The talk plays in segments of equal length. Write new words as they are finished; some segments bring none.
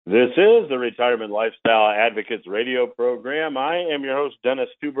This is the Retirement Lifestyle Advocates radio program. I am your host, Dennis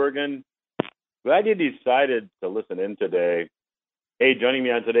Tubergen. Glad you decided to listen in today. Hey, joining me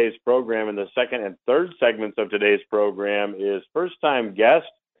on today's program in the second and third segments of today's program is first-time guest,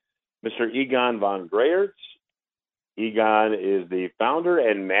 Mr. Egon von Greyerz. Egon is the founder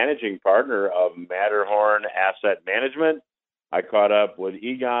and managing partner of Matterhorn Asset Management. I caught up with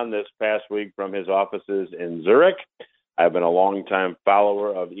Egon this past week from his offices in Zurich. I've been a longtime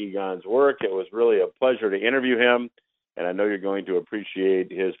follower of Egon's work. It was really a pleasure to interview him, and I know you're going to appreciate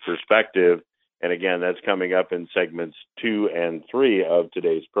his perspective. And again, that's coming up in segments 2 and 3 of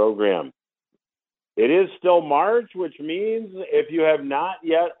today's program. It is still March, which means if you have not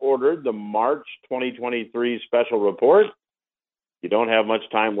yet ordered the March 2023 special report, you don't have much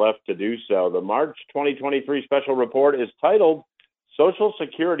time left to do so. The March 2023 special report is titled Social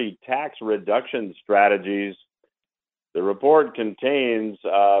Security Tax Reduction Strategies. The report contains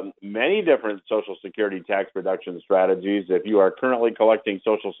many different Social Security tax reduction strategies. If you are currently collecting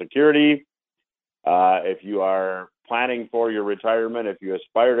Social Security, if you are planning for your retirement, if you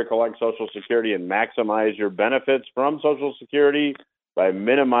aspire to collect Social Security and maximize your benefits from Social Security by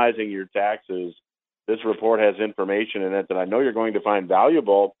minimizing your taxes, this report has information in it that I know you're going to find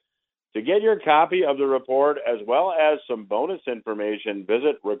valuable. To get your copy of the report as well as some bonus information,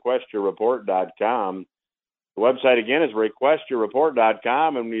 visit requestyourreport.com. The website, again, is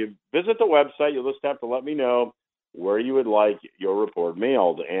requestyourreport.com, and when you visit the website, you'll just have to let me know where you would like your report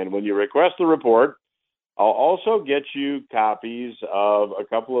mailed. And when you request the report, I'll also get you copies of a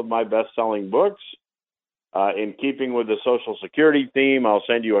couple of my best-selling books. In keeping with the Social Security theme, I'll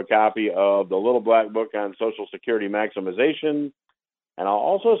send you a copy of the Little Black Book on Social Security Maximization, and I'll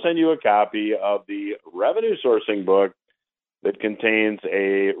also send you a copy of the Revenue Sourcing book that contains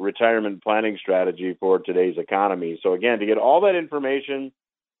a retirement planning strategy for today's economy. So again, to get all that information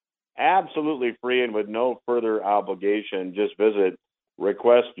absolutely free and with no further obligation, just visit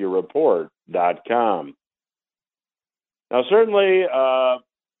requestyourreport.com. Now, certainly,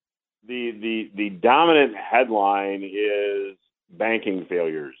 the dominant headline is banking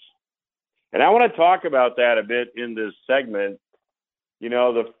failures. And I want to talk about that a bit in this segment. You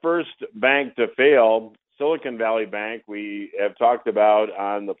know, the first bank to fail, Silicon Valley Bank, we have talked about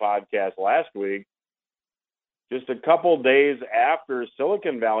on the podcast last week. Just a couple days after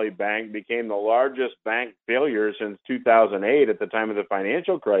Silicon Valley Bank became the largest bank failure since 2008 at the time of the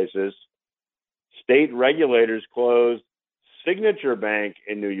financial crisis, state regulators closed Signature Bank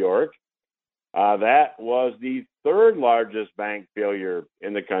in New York. That was the third largest bank failure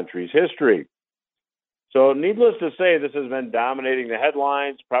in the country's history. So needless to say, this has been dominating the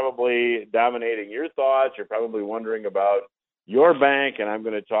headlines, probably dominating your thoughts. You're probably wondering about your bank, and I'm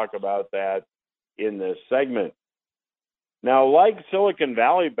going to talk about that in this segment. Now, like Silicon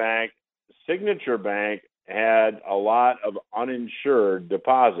Valley Bank, Signature Bank had a lot of uninsured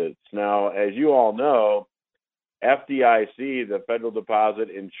deposits. Now, as you all know, FDIC, the Federal Deposit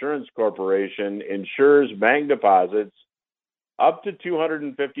Insurance Corporation, insures bank deposits up to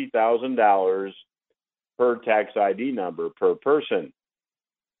 $250,000 per tax ID number per person.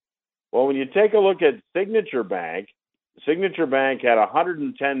 Well, when you take a look at Signature Bank had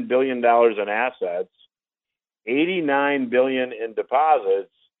 $110 billion in assets, $89 billion in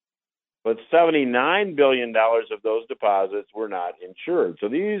deposits, but $79 billion of those deposits were not insured. So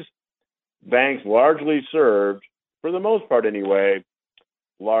these banks largely served, for the most part anyway,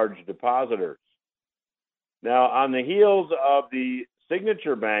 large depositors. Now, on the heels of the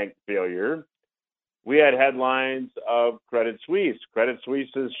Signature Bank failure, we had headlines of Credit Suisse. Credit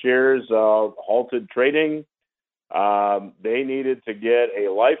Suisse's shares halted trading. They needed to get a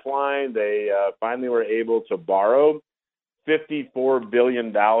lifeline. They finally were able to borrow $54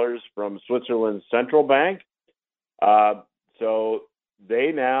 billion from Switzerland's central bank. So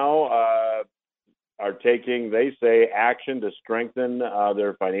they now are taking, they say, action to strengthen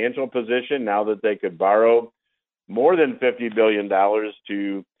their financial position now that they could borrow more than $50 billion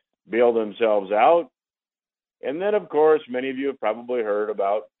to bail themselves out. And then, of course, many of you have probably heard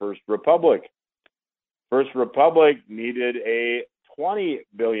about First Republic. First Republic needed a $20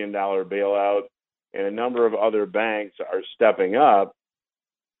 billion bailout, and a number of other banks are stepping up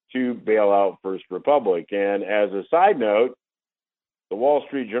to bail out First Republic. And as a side note, the Wall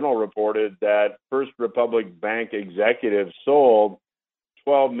Street Journal reported that First Republic Bank executives sold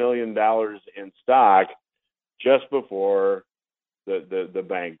 $12 million in stock just before the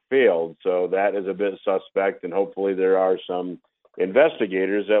bank failed. So that is a bit suspect, and hopefully there are some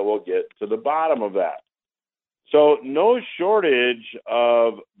investigators that will get to the bottom of that. So no shortage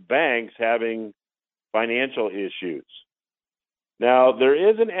of banks having financial issues. Now, there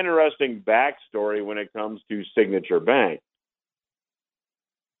is an interesting backstory when it comes to Signature Bank,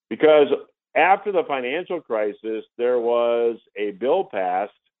 because after the financial crisis, there was a bill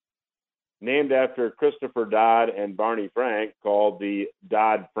passed named after Christopher Dodd and Barney Frank called the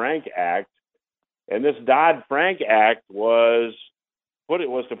Dodd-Frank Act. And this Dodd-Frank Act was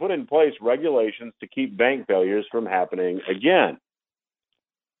to put in place regulations to keep bank failures from happening again.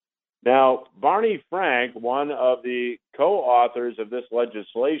 Now, Barney Frank, one of the co-authors of this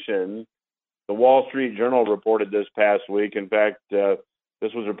legislation, the Wall Street Journal reported this past week. In fact, this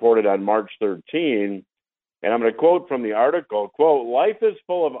was reported on March 13, and I'm going to quote from the article, quote, "Life is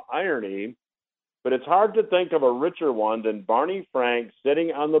full of irony, but it's hard to think of a richer one than Barney Frank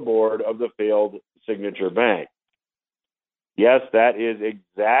sitting on the board of the failed Signature Bank." Yes, that is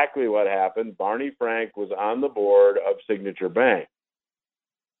exactly what happened. Barney Frank was on the board of Signature Bank.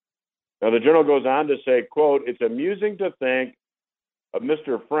 Now, the journal goes on to say, quote, "It's amusing to think of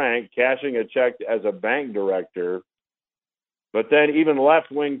Mr. Frank cashing a check as a bank director, but then even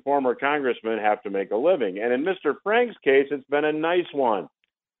left-wing former congressmen have to make a living. And in Mr. Frank's case, it's been a nice one,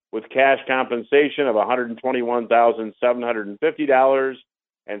 with cash compensation of $121,750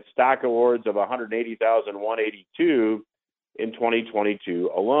 and stock awards of $180,182 in 2022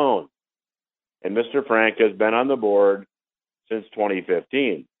 alone. And Mr. Frank has been on the board since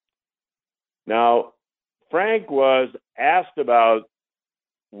 2015. Now, Frank was asked about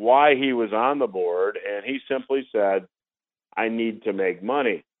why he was on the board, and he simply said, "I need to make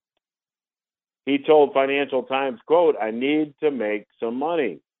money." He told Financial Times, quote, "I need to make some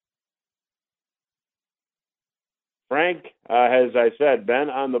money." Frank has, as I said,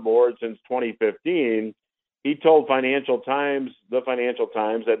 been on the board since 2015. He told the Financial Times,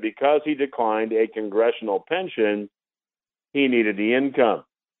 that because he declined a congressional pension, he needed the income.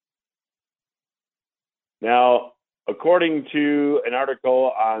 Now, according to an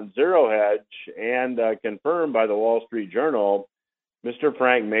article on Zero Hedge and confirmed by the Wall Street Journal, Mr.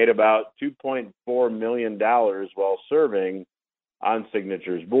 Frank made about $2.4 million while serving on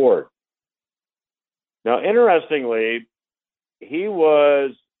Signature's board. Now, interestingly, he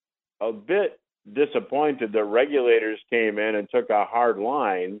was a bit disappointed that regulators came in and took a hard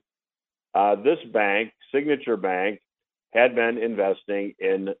line. This bank, Signature Bank, had been investing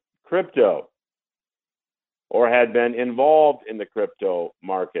in crypto, or had been involved in the crypto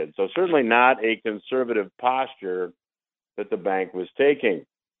market. So certainly not a conservative posture that the bank was taking.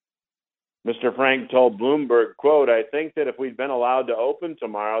 Mr. Frank told Bloomberg, quote, "I think that if we'd been allowed to open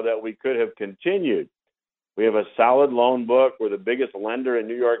tomorrow, that we could have continued. We have a solid loan book. We're the biggest lender in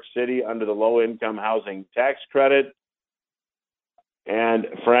New York City under the low-income housing tax credit." And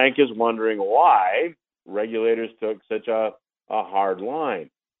Frank is wondering why regulators took such a hard line.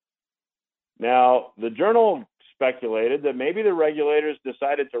 Now, the journal speculated that maybe the regulators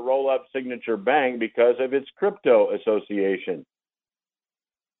decided to roll up Signature Bank because of its crypto association.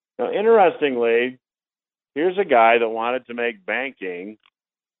 Now, interestingly, here's a guy that wanted to make banking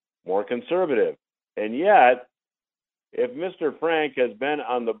more conservative. And yet, if Mr. Frank has been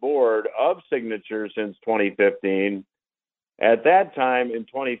on the board of Signature since 2015, at that time in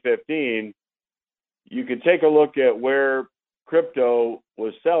 2015, you could take a look at where crypto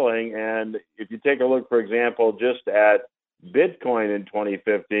was selling, and if you take a look, for example, just at Bitcoin in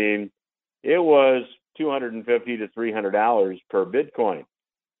 2015, it was $250 to $300 per Bitcoin.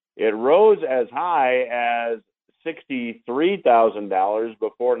 It rose as high as $63,000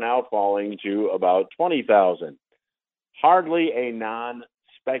 before now falling to about $20,000. Hardly a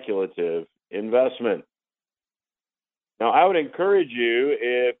non-speculative investment. Now, I would encourage you,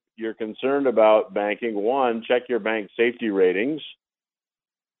 if you're concerned about banking, one, check your bank safety ratings.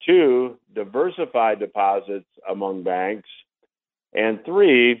 Two, diversify deposits among banks. And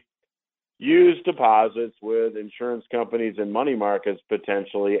three, use deposits with insurance companies and money markets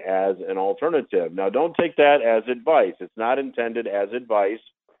potentially as an alternative. Now, don't take that as advice. It's not intended as advice,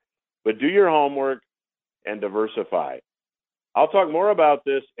 but do your homework and diversify. I'll talk more about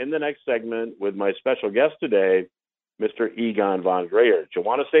this in the next segment with my special guest today, Mr. Egon von Greyerz. You'll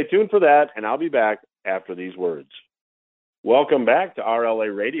want to stay tuned for that, and I'll be back after these words. Welcome back to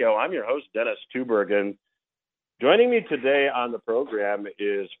RLA Radio. I'm your host, Dennis Tubergen. Joining me today on the program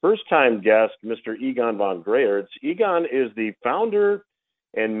is first-time guest, Mr. Egon von Greyerz. Egon is the founder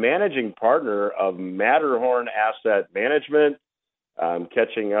and managing partner of Matterhorn Asset Management. I'm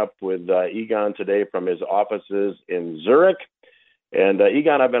catching up with Egon today from his offices in Zurich. And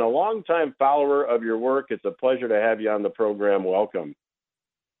Egon, I've been a long-time follower of your work. It's a pleasure to have you on the program. Welcome.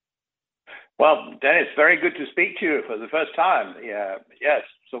 Well, Dennis, very good to speak to you for the first time. Yeah, yes.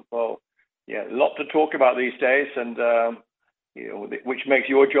 So, well, yeah, a lot to talk about these days, and which makes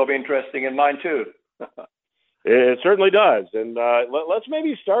your job interesting and mine too. It certainly does. And let's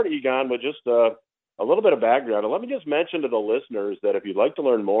maybe start, Egon, with just a little bit of background. And let me just mention to the listeners that if you'd like to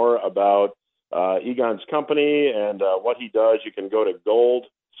learn more about Egon's company and what he does, you can go to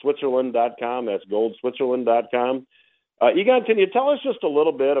goldswitzerland.com. That's goldswitzerland.com. Egon, can you tell us just a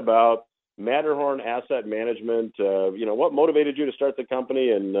little bit about Matterhorn Asset Management? What motivated you to start the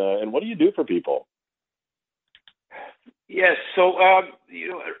company, and what do you do for people? Yes, so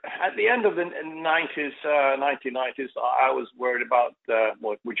at the end of the 1990s, I was worried about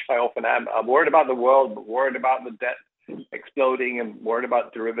which I often am. I'm worried about the world, but worried about the debt exploding, and worried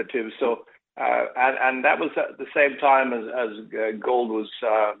about derivatives. So and that was at the same time as gold was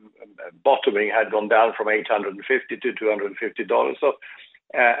bottoming, had gone down from $850 to $250. So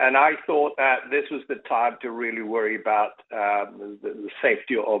and I thought that this was the time to really worry about the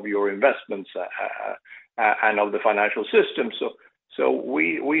safety of your investments and of the financial system. So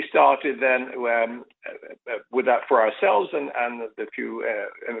we started then with that for ourselves and the few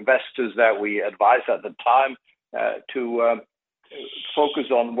investors that we advised at the time to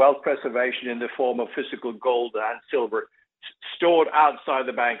focus on wealth preservation in the form of physical gold and silver stored outside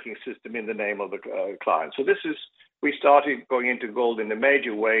the banking system in the name of the client. So we started going into gold in a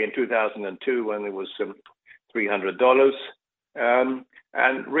major way in 2002 when it was $300.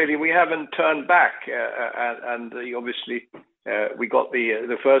 And really, we haven't turned back. Obviously, we got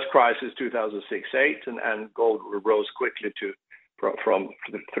the first crisis, 2006-08, and gold rose quickly from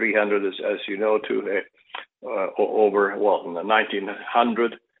 300, as you know, to over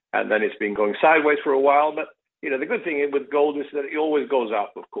 1900, and then it's been going sideways for a while. But the good thing with gold is that it always goes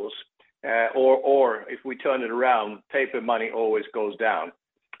up, of course. Or if we turn it around, paper money always goes down.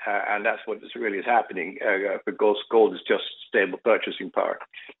 And that's what really is happening because gold is just stable purchasing power.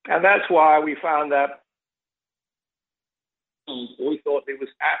 And that's why we found that we thought it was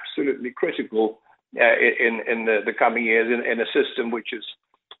absolutely critical in the coming years in a system which is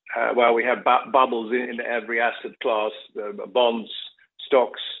where we have bubbles in every asset class, bonds,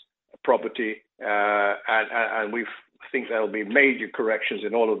 stocks, property, and we think there will be major corrections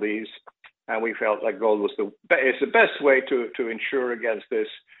in all of these. And we felt like gold was the best way to insure against this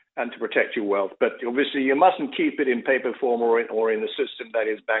and to protect your wealth. But obviously, you mustn't keep it in paper form or in a system that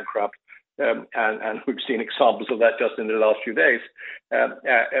is bankrupt. And we've seen examples of that just in the last few days.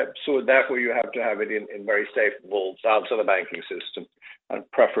 So therefore, you have to have it in very safe vaults outside the banking system, and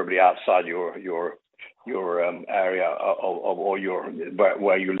preferably outside your area or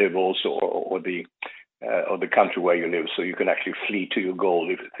where you live also, or the country where you live, so you can actually flee to your gold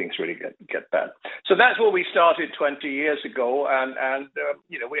if things really get bad. So that's what we started 20 years ago, and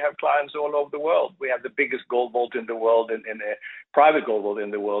we have clients all over the world. We have the biggest gold vault in the world, in a private gold vault in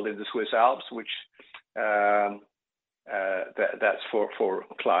the world, in the Swiss Alps, which that's for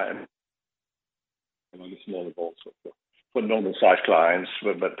clients. The smaller vaults for normal sized clients,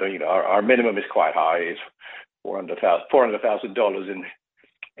 but our minimum is quite high. It's $400,000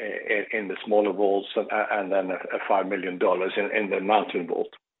 in the smaller vaults, and then $5 million in the mountain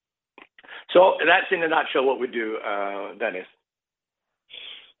vault. So that's in a nutshell what we do, Dennis.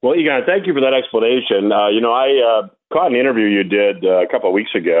 Well, Egon, thank you for that explanation. I caught an interview you did a couple of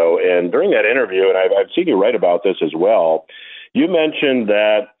weeks ago, and during that interview, and I've seen you write about this as well, you mentioned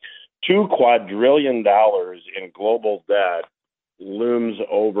that $2 quadrillion in global debt looms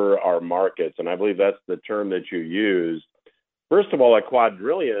over our markets, and I believe that's the term that you used. First of all, a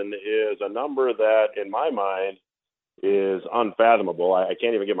quadrillion is a number that, in my mind, is unfathomable. I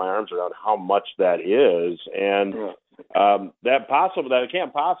can't even get my arms around how much that is, and that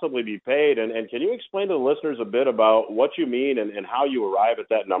can't possibly be paid. And can you explain to the listeners a bit about what you mean and how you arrive at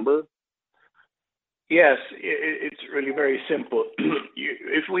that number? Yes, it's really very simple.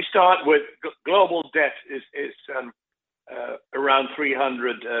 If we start with global debt is around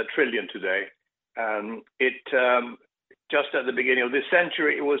 300 trillion today. Just at the beginning of this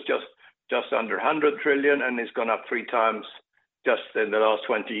century, it was just under 100 trillion, and it's gone up 3 times just in the last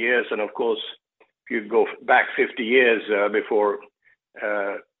 20 years. And of course, if you go back 50 years before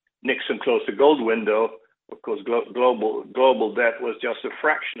Nixon closed the gold window, of course, global debt was just a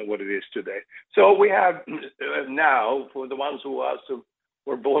fraction of what it is today. So we have now, for the ones who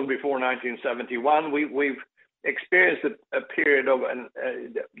were born before 1971, we've experienced a period of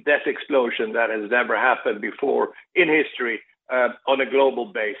debt explosion that has never happened before in history on a global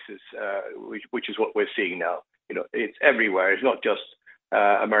basis, which is what we're seeing now. It's everywhere. It's not just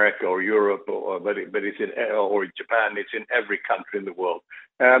America or Europe, but it's or Japan. It's in every country in the world.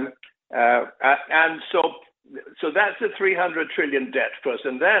 And so that's the 300 trillion debt first,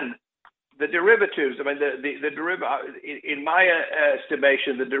 and then the derivatives. I mean, the in my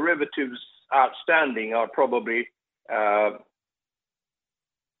estimation, the derivatives outstanding are probably 1.5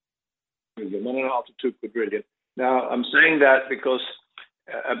 to 2 quadrillion. Now, I'm saying that because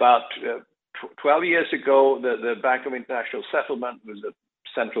about 12 years ago, the Bank of International Settlement was the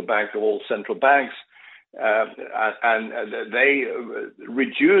central bank of all central banks, and they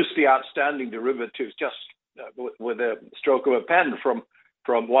reduced the outstanding derivatives just with a stroke of a pen from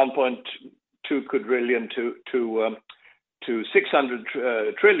 1.2 quadrillion to 600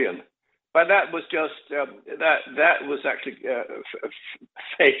 trillion. But that was just that was actually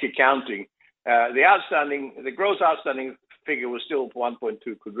fake accounting. The gross outstanding figure was still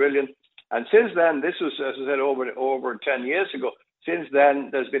 1.2 quadrillion, and since then, this was, as I said, over 10 years ago. Since then,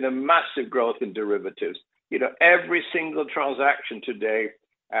 there's been a massive growth in derivatives. You know, every single transaction today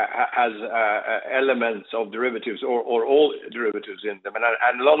has elements of derivatives or all derivatives in them, and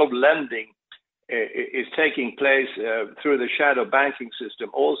a lot of lending is taking place through the shadow banking system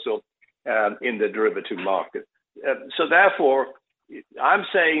also in the derivative market. So therefore, I'm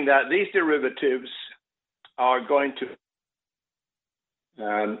saying that these derivatives are going to,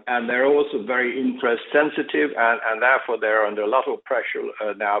 and they're also very interest sensitive, and therefore they're under a lot of pressure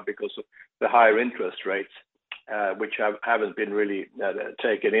now because of the higher interest rates, which haven't been really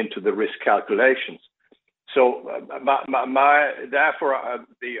taken into the risk calculations. So therefore,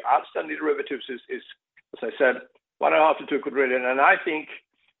 the outstanding derivatives is, as I said, 1.5 to 2 quadrillion, and I think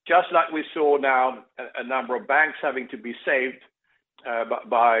just like we saw now a number of banks having to be saved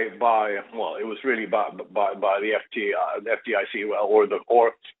by it was really by the FDIC,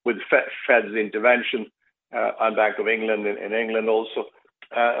 or with Fed's intervention, and Bank of England in England also.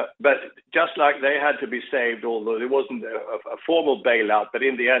 But just like they had to be saved, although it wasn't a formal bailout, but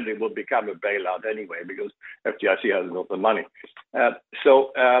in the end it will become a bailout anyway because FDIC hasn't got the money. And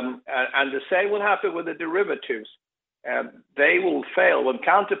the same will happen with the derivatives. They will fail when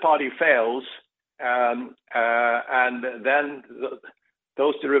counterparty fails, and then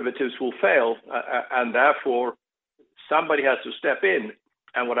those derivatives will fail, and therefore somebody has to step in.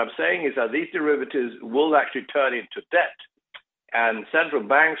 And what I'm saying is that these derivatives will actually turn into debt, and central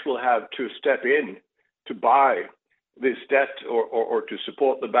banks will have to step in to buy this debt or to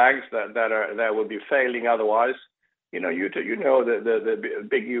support the banks that will be failing otherwise. You know the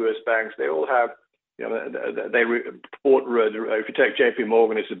big U.S. banks, they all have. You know, they report. If you take J.P.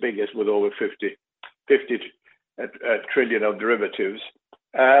 Morgan, it's the biggest with over 50 trillion of derivatives,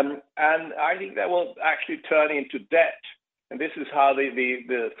 and I think that will actually turn into debt. And this is how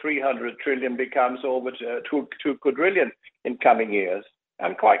the 300 trillion becomes over to 2 quadrillion in coming years.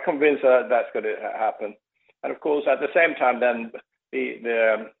 I'm quite convinced that that's going to happen. And of course, at the same time, then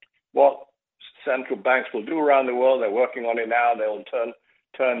what central banks will do around the world, they're working on it now. They will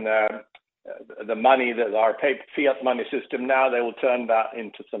turn the money that our fiat money system now, they will turn that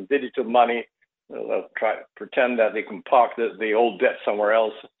into some digital money. They'll try to pretend that they can park the old debt somewhere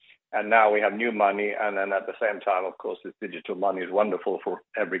else. And now we have new money. And then at the same time, of course, this digital money is wonderful for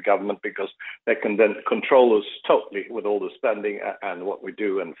every government because they can then control us totally with all the spending and what we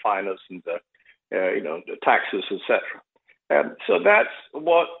do and finance and the taxes, etc. So that's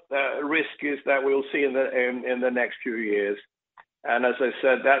what risk is that we'll see in the next few years. And as I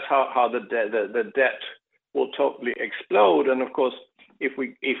said, that's how the debt will totally explode. And of course, if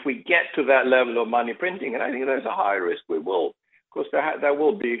we get to that level of money printing, and I think there's a high risk we will, of course, there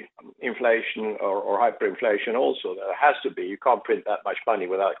will be inflation or hyperinflation also. There has to be. You can't print that much money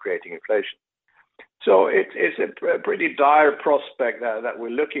without creating inflation. So it's a pretty dire prospect that we're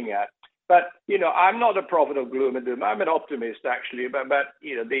looking at. But I'm not a prophet of gloom and doom. I'm an optimist actually. But my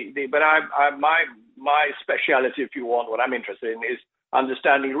speciality, if you want, what I'm interested in is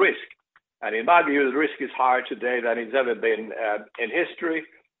understanding risk. And in my view, the risk is higher today than it's ever been in history,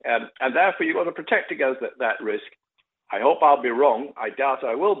 and therefore you've got to protect against that risk. I hope I'll be wrong. I doubt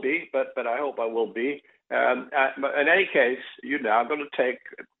I will be, but I hope I will be. In any case, I'm going to take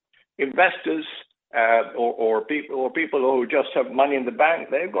investors or people who just have money in the bank.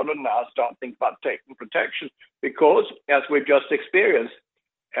 They've got to now start thinking about taking protection because, as we've just experienced,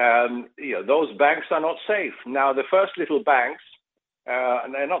 those banks are not safe. Now, the first little banks,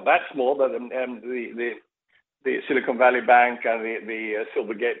 and they're not that small, but the Silicon Valley Bank and the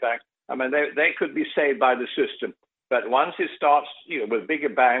Silvergate Bank, I mean, they could be saved by the system. But once it starts, with bigger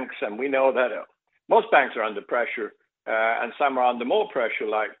banks, and we know that most banks are under pressure, and some are under more pressure,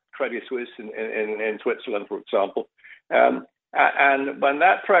 like Credit Suisse in Switzerland, for example. And when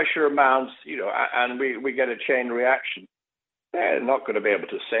that pressure mounts, and we get a chain reaction, they're not going to be able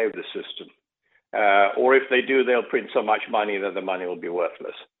to save the system. Or if they do, they'll print so much money that the money will be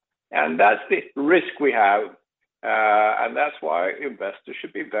worthless. And that's the risk we have. And that's why investors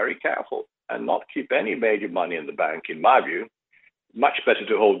should be very careful and not keep any major money in the bank, in my view. Much better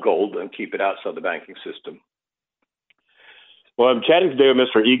to hold gold and keep it outside the banking system. Well, I'm chatting today with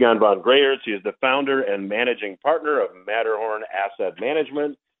Mr. Egon von Greyerz. He is the founder and managing partner of Matterhorn Asset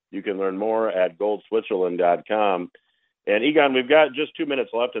Management. You can learn more at goldswitzerland.com. And Egon, we've got just 2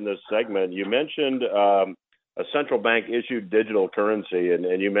 minutes left in this segment. You mentioned a central bank issued digital currency,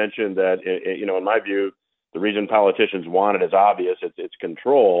 and you mentioned that, in my view, the reason politicians want it is obvious. It's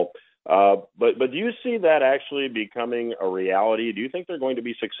control. But do you see that actually becoming a reality? Do you think they're going to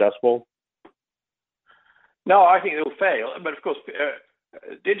be successful? No, I think it will fail. But of course,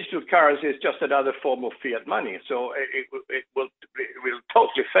 digital currency is just another form of fiat money, so it will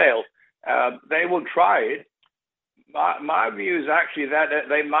totally fail. They will try it. My view is actually that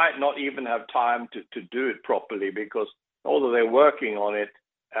they might not even have time to do it properly, because although they're working on it,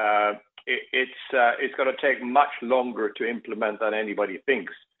 it's going to take much longer to implement than anybody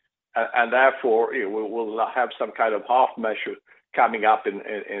thinks, and therefore we'll have some kind of half measure coming up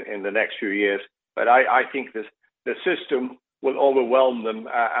in the next few years. But I think the system will overwhelm them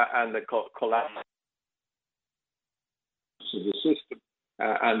and the collapse of the system,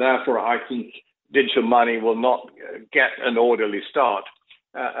 and therefore I think digital money will not get an orderly start,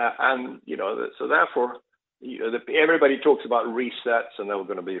 so therefore. Everybody talks about resets, and they're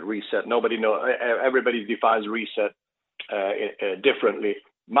going to be reset. Everybody defines reset differently.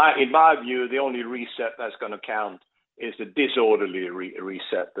 In my view, the only reset that's going to count is the disorderly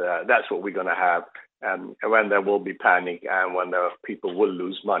reset. That's what we're going to have, when there will be panic and when people will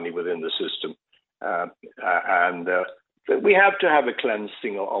lose money within the system. We have to have a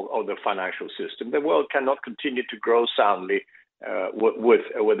cleansing of the financial system. The world cannot continue to grow soundly with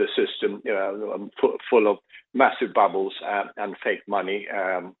a system full of massive bubbles and fake money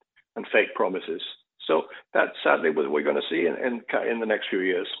and fake promises. So that's sadly what we're going to see in the next few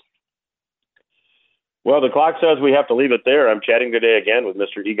years. Well, the clock says we have to leave it there. I'm chatting today again with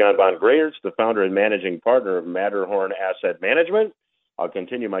Mr. Egon von Greyerz, the founder and managing partner of Matterhorn Asset Management. I'll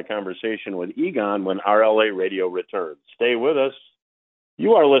continue my conversation with Egon when RLA Radio returns. Stay with us.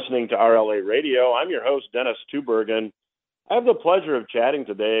 You are listening to RLA Radio. I'm your host, Dennis Tubergen. I have the pleasure of chatting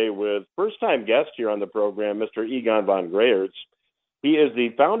today with first-time guest here on the program, Mr. Egon von Greyerz. He is the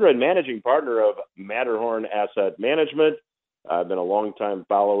founder and managing partner of Matterhorn Asset Management. I've been a longtime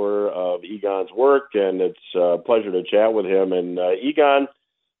follower of Egon's work, and it's a pleasure to chat with him. And Egon,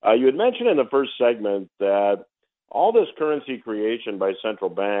 you had mentioned in the first segment that all this currency creation by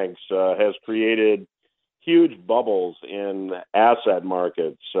central banks has created huge bubbles in asset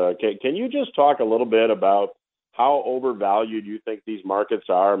markets. Can you just talk a little bit about how overvalued you think these markets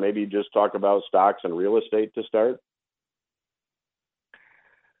are? Maybe just talk about stocks and real estate to start.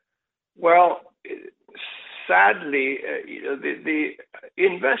 Well, sadly, the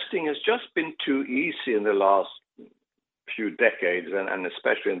investing has just been too easy in the last few decades, and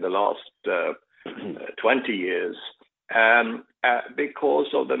especially in the last 20 years, because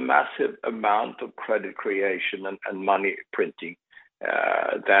of the massive amount of credit creation and money printing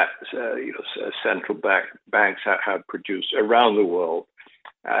that central banks have produced around the world.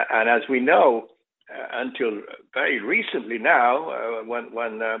 And as we know, until very recently now,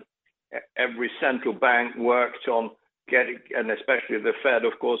 when every central bank worked on getting, and especially the Fed,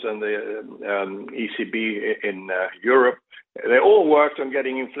 of course, and the ECB in Europe, they all worked on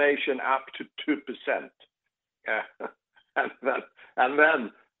getting inflation up to 2%. And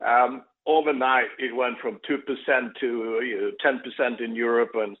then overnight, it went from 2% to 10% in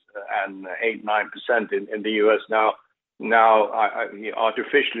Europe and 8-9% in the US. Now,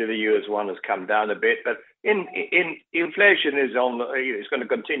 artificially, the US one has come down a bit, but in inflation is going to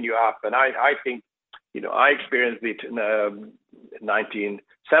continue up. And I think, I experienced it in the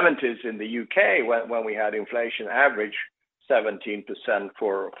 1970s in the UK when we had inflation average 17%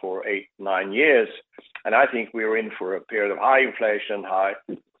 for 8-9 years, and I think we're in for a period of high inflation, high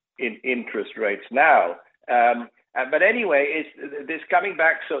interest rates now. But anyway, it's this coming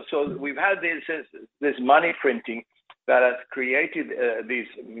back. So we've had this money printing that has created these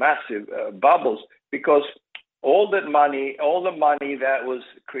massive bubbles, because all the money that was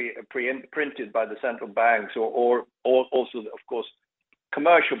printed by the central banks, or also, of course,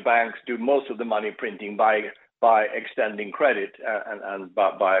 commercial banks do most of the money printing by extending credit and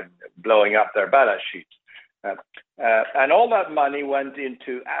by blowing up their balance sheets. And all that money went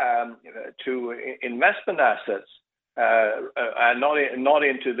into to investment assets, and not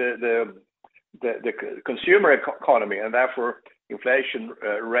into the consumer economy, and therefore inflation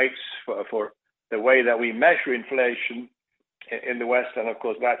rates for the way that we measure inflation in the West, and of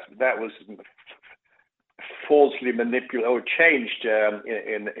course that was falsely manipulated or changed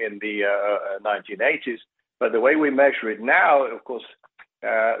in the 1980s. But the way we measure it now, of course,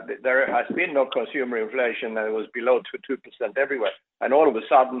 there has been no consumer inflation, and it was below 2% everywhere. And all of a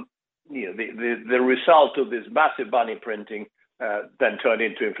sudden, the result of this massive money printing then turned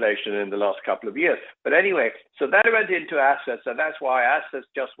into inflation in the last couple of years. But anyway, so that went into assets, and that's why assets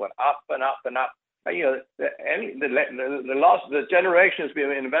just went up and up and up. And, the generation has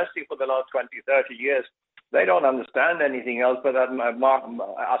been investing for the last 20, 30 years. They don't understand anything else, but that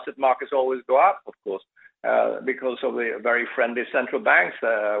asset markets always go up, of course, because of the very friendly central banks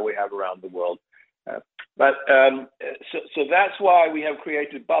we have around the world. So that's why we have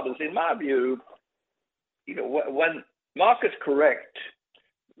created bubbles. In my view, when markets correct,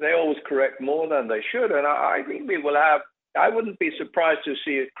 they always correct more than they should, and I think we will have. I wouldn't be surprised to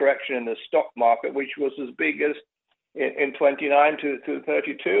see a correction in the stock market, which was as big as in 29 to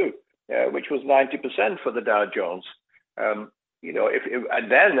 32, which was 90% for the Dow Jones. And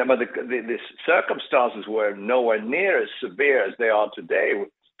then the circumstances were nowhere near as severe as they are today,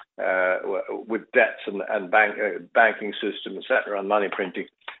 with debts and banking system, etc., and money printing.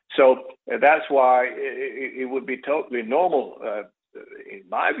 So that's why it would be totally normal, in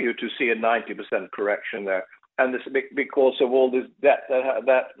my view, to see a 90% correction there. And this because of all this debt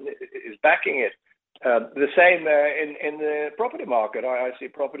that is backing it. The same in the property market. I see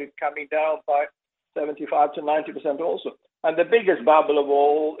property coming down by 75 to 90% also. And the biggest bubble of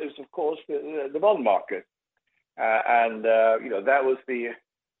all is, of course, the bond market. That was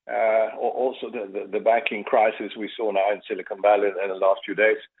also the banking crisis we saw now in Silicon Valley in the last few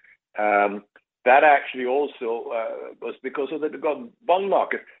days. That actually also was because of the bond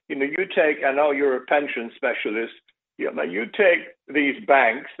market. You take, I know you're a pension specialist, you take these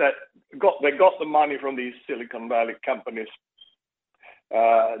banks that got the money from these Silicon Valley companies,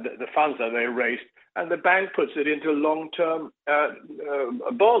 the funds that they raised, and the bank puts it into long-term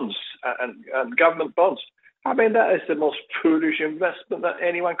bonds and government bonds. I mean, that is the most foolish investment that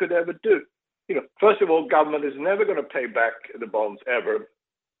anyone could ever do. First of all, government is never going to pay back the bonds ever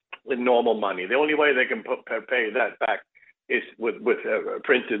with normal money. The only way they can pay that back is with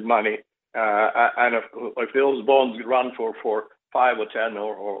printed money. And if those bonds run for 5 or 10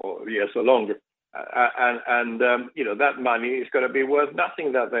 or years or longer, that money is going to be worth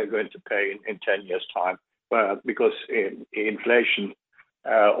nothing that they're going to pay in 10 years' time, because inflation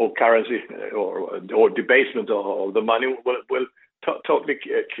or currency or debasement of the money will totally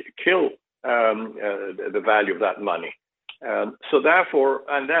kill the value of that money. So therefore,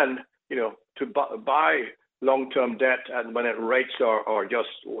 and then, to buy long-term debt, and when rates are just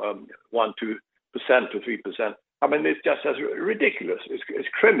 1-2% or 3%, I mean, it's just as ridiculous. It's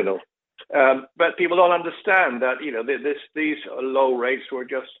criminal. But people don't understand that, these low rates were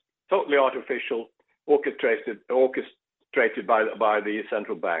just totally artificial, orchestrated by the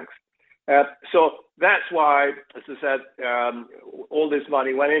central banks. So that's why, as I said, all this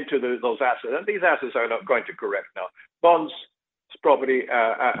money went into those assets, and these assets are not going to correct now. Bonds, property,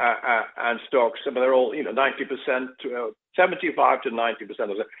 and stocks, they're all 90%, 75 to 90%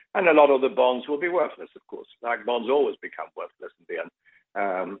 of them, and a lot of the bonds will be worthless, of course. Like bonds always become worthless in the end.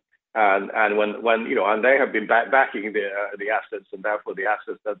 And when and they have been backing the assets, and therefore the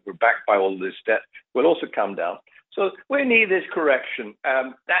assets that were backed by all this debt will also come down. So we need this correction.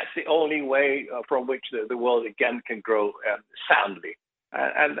 That's the only way from which the world again can grow soundly,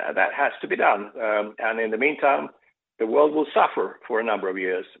 and that has to be done. And in the meantime, the world will suffer for a number of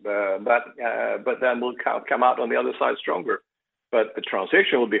years, but then we'll come out on the other side stronger. But the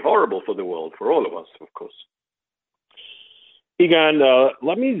transition will be horrible for the world, for all of us, of course. Egon,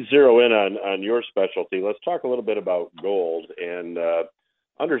 let me zero in on your specialty. Let's talk a little bit about gold and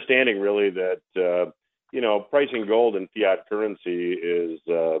understanding really that pricing gold in fiat currency is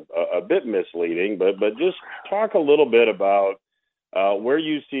a bit misleading, but just talk a little bit about where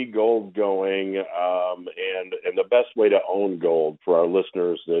you see gold going, and the best way to own gold for our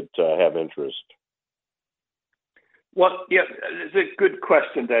listeners that have interest. Well, yeah, it's a good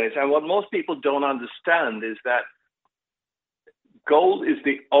question, Dennis. And what most people don't understand is that gold is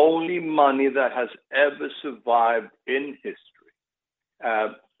the only money that has ever survived in history.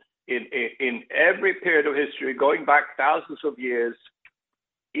 In every period of history, going back thousands of years,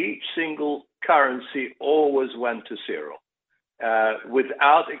 each single currency always went to zero,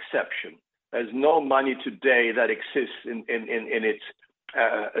 without exception. There's no money today that exists in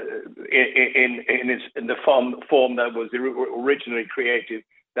the form that was originally created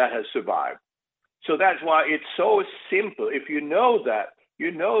that has survived. So that's why it's so simple. If you know that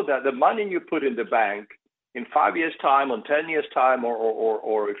the money you put in the bank in 5 years' time, or 10 years' time,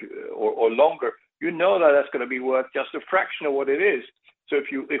 or longer, you know that that's going to be worth just a fraction of what it is. So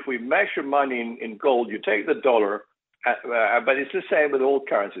if we measure money in gold, you take the dollar, but it's the same with all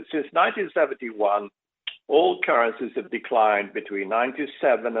currencies. Since 1971, all currencies have declined between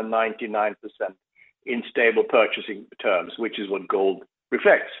 97 and 99% in stable purchasing terms, which is what gold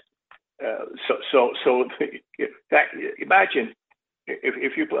reflects. So imagine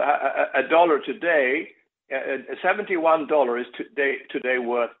if you put a dollar today, $71 is today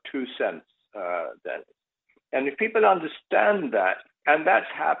worth 2 cents. Then, and if people understand that, and that's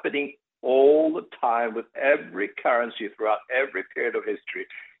happening all the time with every currency throughout every period of history.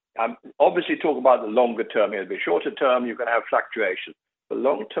 Obviously, talk about the longer term. In the shorter term, you can have fluctuations. The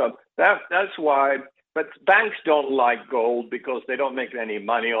long term, that's why. But banks don't like gold because they don't make any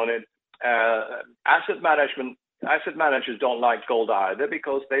money on it. Asset managers don't like gold either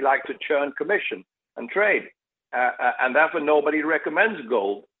because they like to churn commission and trade, and therefore nobody recommends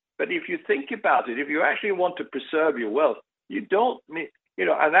gold. But if you think about it, if you actually want to preserve your wealth, you don't,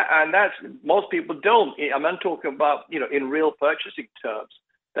 and that's most people don't. I'm not talking about, in real purchasing terms.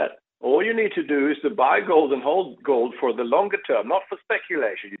 That all you need to do is to buy gold and hold gold for the longer term, not for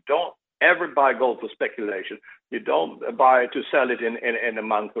speculation. You don't ever buy gold for speculation. You don't buy it to sell it in a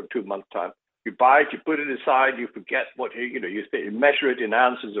month or 2 months time. You buy it, you put it aside, you forget what you measure it in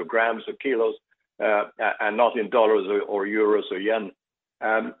ounces or grams or kilos, and not in dollars or euros or yen.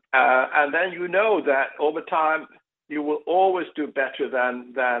 And then you know that over time you will always do better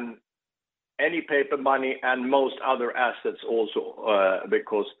than any paper money and most other assets also,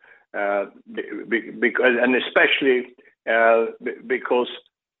 because and especially because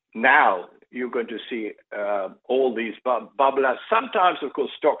now you're going to see all these bubbles. Sometimes, of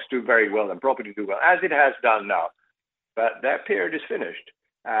course, stocks do very well and property do well, as it has done now. But that period is finished,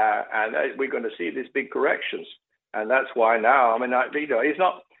 and we're going to see these big corrections. And that's why now, it's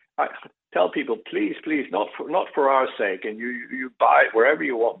not. I tell people, please, not for our sake, and you buy it wherever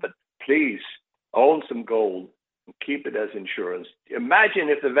you want, but please own some gold and keep it as insurance. Imagine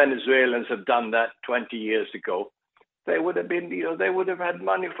if the Venezuelans had done that 20 years ago. They would have been, they would have had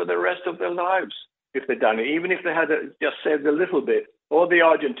money for the rest of their lives if they'd done it, even if they had just saved a little bit, or the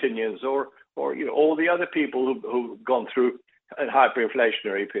Argentinians, or all the other people who've gone through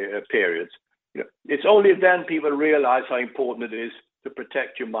hyperinflationary periods. It's only then people realize how important it is to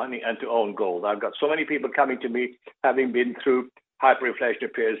protect your money and to own gold. I've got so many people coming to me having been through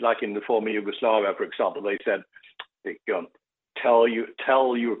hyperinflationary periods, like in the former Yugoslavia, for example. They said, tell your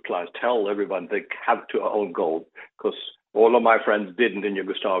clients, tell everyone they have to own gold, because all of my friends didn't in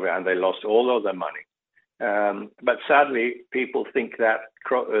Yugoslavia and they lost all of their money. But sadly, people think that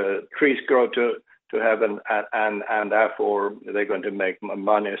trees grow to heaven, and therefore they're going to make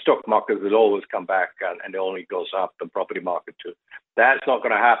money. The stock market will always come back, and it only goes up. The property market too. That's not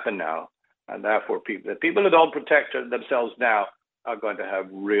going to happen now, and therefore the people who don't protect themselves now are going to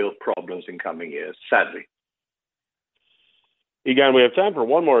have real problems in coming years, sadly. Egon, we have time for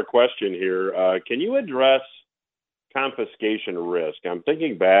one more question here. Can you address confiscation risk? I'm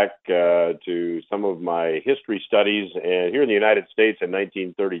thinking back to some of my history studies, and here in the United States in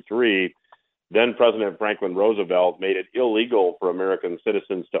 1933, then President Franklin Roosevelt made it illegal for American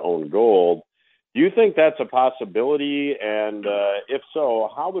citizens to own gold. Do you think that's a possibility? And if so,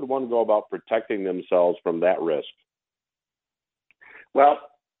 how would one go about protecting themselves from that risk? Well,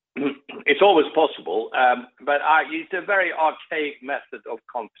 it's always possible, but it's a very archaic method of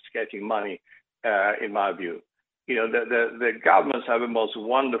confiscating money, in my view. The governments have a most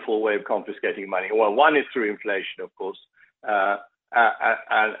wonderful way of confiscating money. Well, one is through inflation, of course, and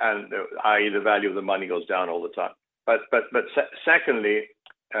i.e. the value of the money goes down all the time. But secondly,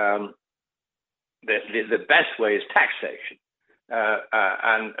 the best way is taxation,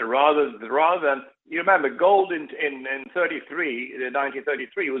 and rather than, you remember, gold in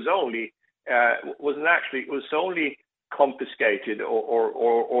 1933 was only confiscated,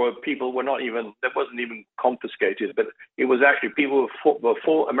 or people were not even, that wasn't even confiscated, but it was actually people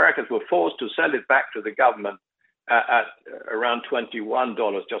Americans were forced to sell it back to the government at around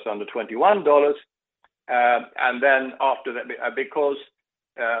 $21, just under $21, and then after that, because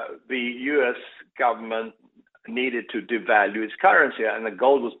the U.S. government needed to devalue its currency, and the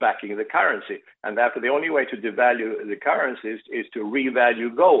gold was backing the currency, and therefore the only way to devalue the currency is to revalue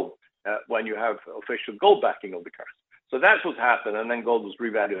gold when you have official gold backing of the currency. So that's what happened, and then gold was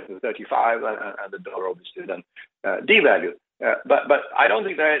revalued to 35, and the dollar obviously then devalued. But I don't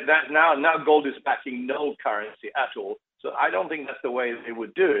think that now gold is backing no currency at all. So I don't think that's the way they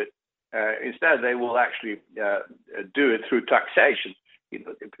would do it. Instead, they will actually do it through taxation.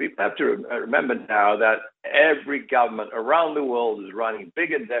 people have to remember now that every government around the world is running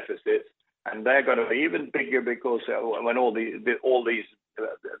bigger deficits, and they're going to be even bigger because when all these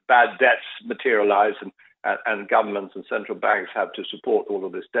bad debts materialize, and governments and central banks have to support all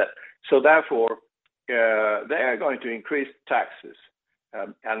of this debt. So therefore, they are going to increase taxes,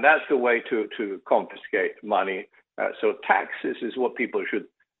 and that's the way to confiscate money. So taxes is what people should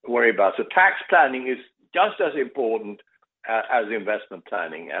worry about. So tax planning is just as important as investment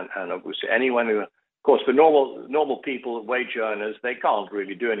planning, and obviously anyone who, of course, for normal people, wage earners, they can't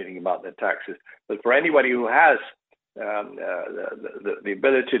really do anything about their taxes. But for anybody who has the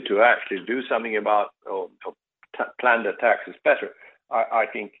ability to actually do something about or plan their taxes better, I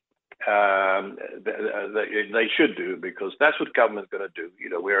think they should do, because that's what government's going to do.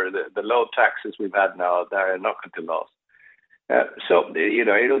 Where the low taxes we've had now, they're not going to last. So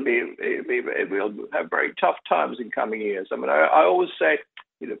we'll have very tough times in coming years. I mean, I always say,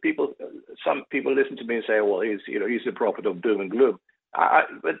 some people listen to me and say, well, he's the prophet of doom and gloom.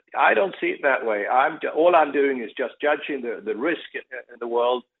 But I don't see it that way. All I'm doing is just judging the risk in the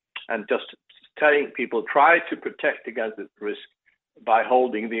world, and just telling people, try to protect against the risk by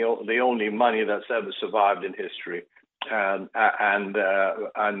holding the only money that's ever survived in history, and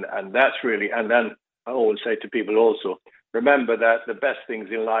that's really. And then I always say to people also, remember that the best things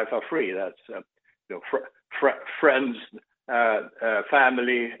in life are free. That's friends,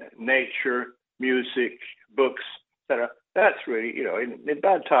 family, nature, music, books, etc. That's really, in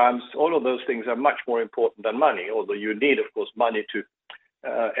bad times, all of those things are much more important than money. Although you need, of course, money to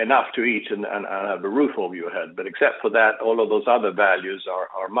enough to eat and have a roof over your head. But except for that, all of those other values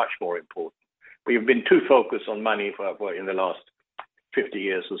are much more important. We've been too focused on money for in the last 50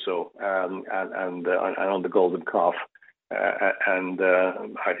 years or so, and on the golden calf.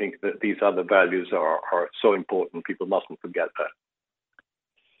 I think that these other values are so important. People mustn't forget that.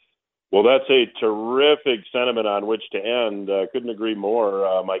 Well, that's a terrific sentiment on which to end. Couldn't agree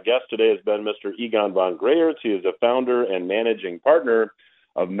more. My guest today has been Mr. Egon von Greyerz. He is the founder and managing partner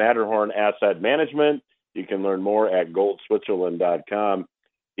of Matterhorn Asset Management. You can learn more at goldswitzerland.com.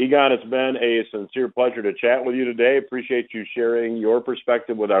 Egon, it's been a sincere pleasure to chat with you today. Appreciate you sharing your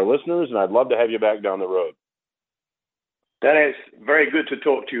perspective with our listeners, and I'd love to have you back down the road. Dennis, very good to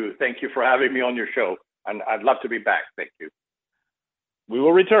talk to you. Thank you for having me on your show, and I'd love to be back. Thank you. We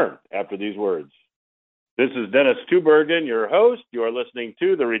will return after these words. This is Dennis Tubergen, your host. You are listening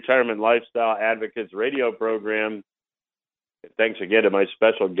to the Retirement Lifestyle Advocates radio program. Thanks again to my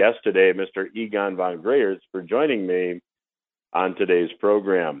special guest today, Mr. Egon von Greyerz, for joining me on today's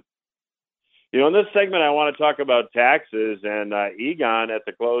program. In this segment, I want to talk about taxes, and Egon, at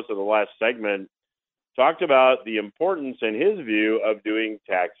the close of the last segment, talked about the importance, in his view, of doing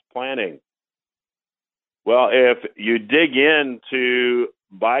tax planning. Well, if you dig into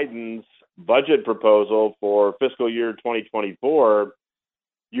Biden's budget proposal for fiscal year 2024,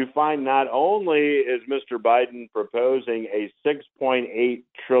 you find not only is Mr. Biden proposing a $6.8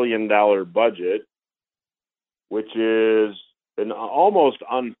 trillion budget, which is an almost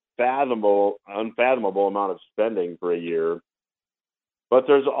unfathomable amount of spending for a year, but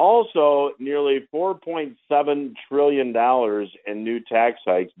there's also nearly $4.7 trillion in new tax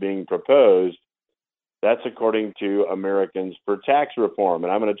hikes being proposed. That's according to Americans for Tax Reform,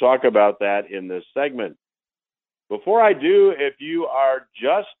 and I'm going to talk about that in this segment. Before I do, if you are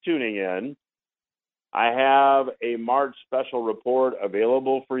just tuning in, I have a March special report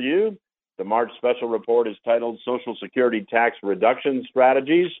available for you. The March special report is titled Social Security Tax Reduction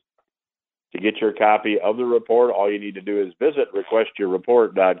Strategies. To get your copy of the report, all you need to do is visit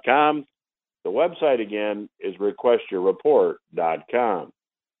requestyourreport.com. The website, again, is requestyourreport.com.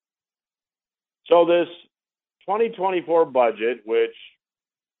 So this 2024 budget, which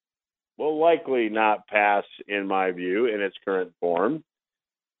will likely not pass, in my view, in its current form,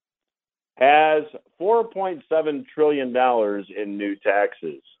 has $4.7 trillion in new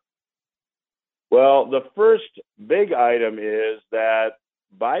taxes. Well, the first big item is that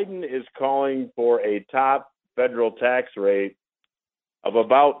Biden is calling for a top federal tax rate of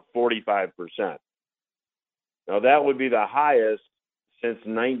about 45%. Now, that would be the highest since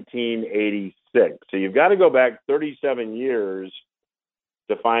 1986. So you've got to go back 37 years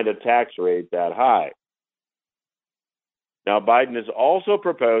to find a tax rate that high. Now, Biden is also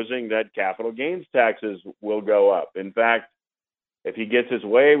proposing that capital gains taxes will go up. In fact, if he gets his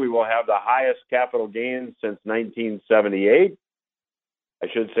way, we will have the highest capital gains since 1978. I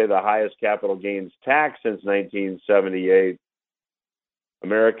should say the highest capital gains tax since 1978.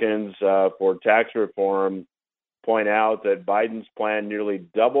 Americans for Tax Reform point out that Biden's plan nearly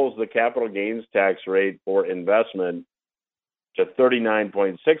doubles the capital gains tax rate for investment to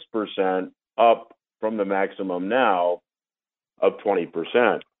 39.6%, up from the maximum now of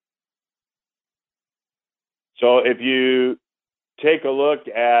 20%. So if you take a look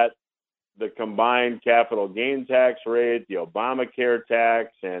at the combined capital gain tax rate, the Obamacare tax,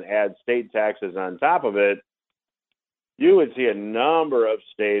 and add state taxes on top of it, you would see a number of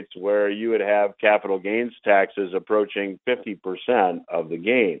states where you would have capital gains taxes approaching 50% of the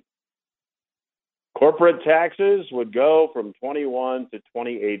gain. Corporate taxes would go from 21 to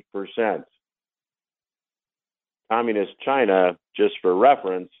 28%. Communist China, just for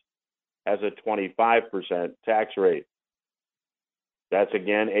reference, has a 25% tax rate. That's,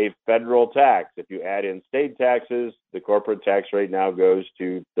 again, a federal tax. If you add in state taxes, the corporate tax rate now goes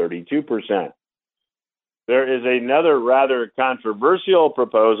to 32%. There is another rather controversial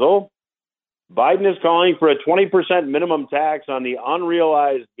proposal. Biden is calling for a 20% minimum tax on the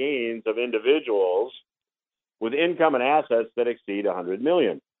unrealized gains of individuals with income and assets that exceed $100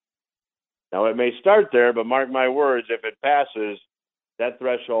 million. Now, it may start there, but mark my words, if it passes, that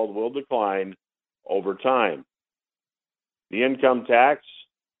threshold will decline over time. The income tax,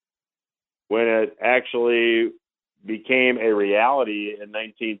 when it actually became a reality in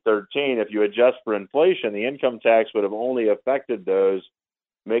 1913, if you adjust for inflation, the income tax would have only affected those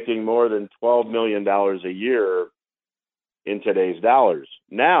making more than $12 million a year in today's dollars.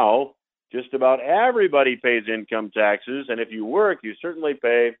 Now, just about everybody pays income taxes, and if you work, you certainly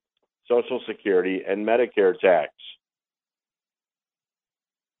pay Social Security and Medicare tax.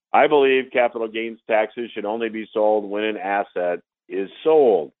 I believe capital gains taxes should only be sold when an asset is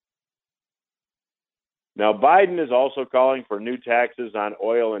sold. Now, Biden is also calling for new taxes on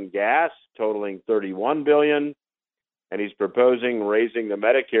oil and gas, totaling $31 billion, and he's proposing raising the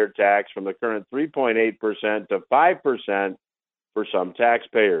Medicare tax from the current 3.8% to 5% for some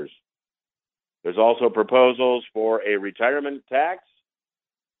taxpayers. There's also proposals for a retirement tax,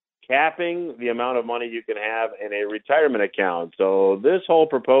 capping the amount of money you can have in a retirement account. So this whole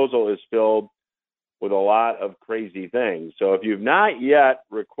proposal is filled with a lot of crazy things. So if you've not yet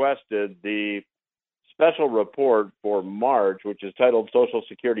requested the special report for March, which is titled Social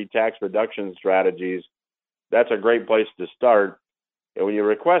Security Tax Reduction Strategies, that's a great place to start. And when you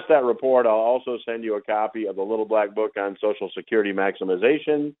request that report, I'll also send you a copy of the Little Black Book on Social Security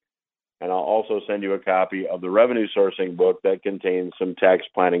Maximization, and I'll also send you a copy of the Revenue Sourcing book that contains some tax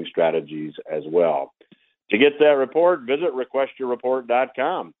planning strategies as well. To get that report, visit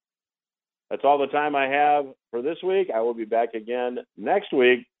requestyourreport.com. That's all the time I have for this week. I will be back again next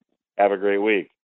week. Have a great week.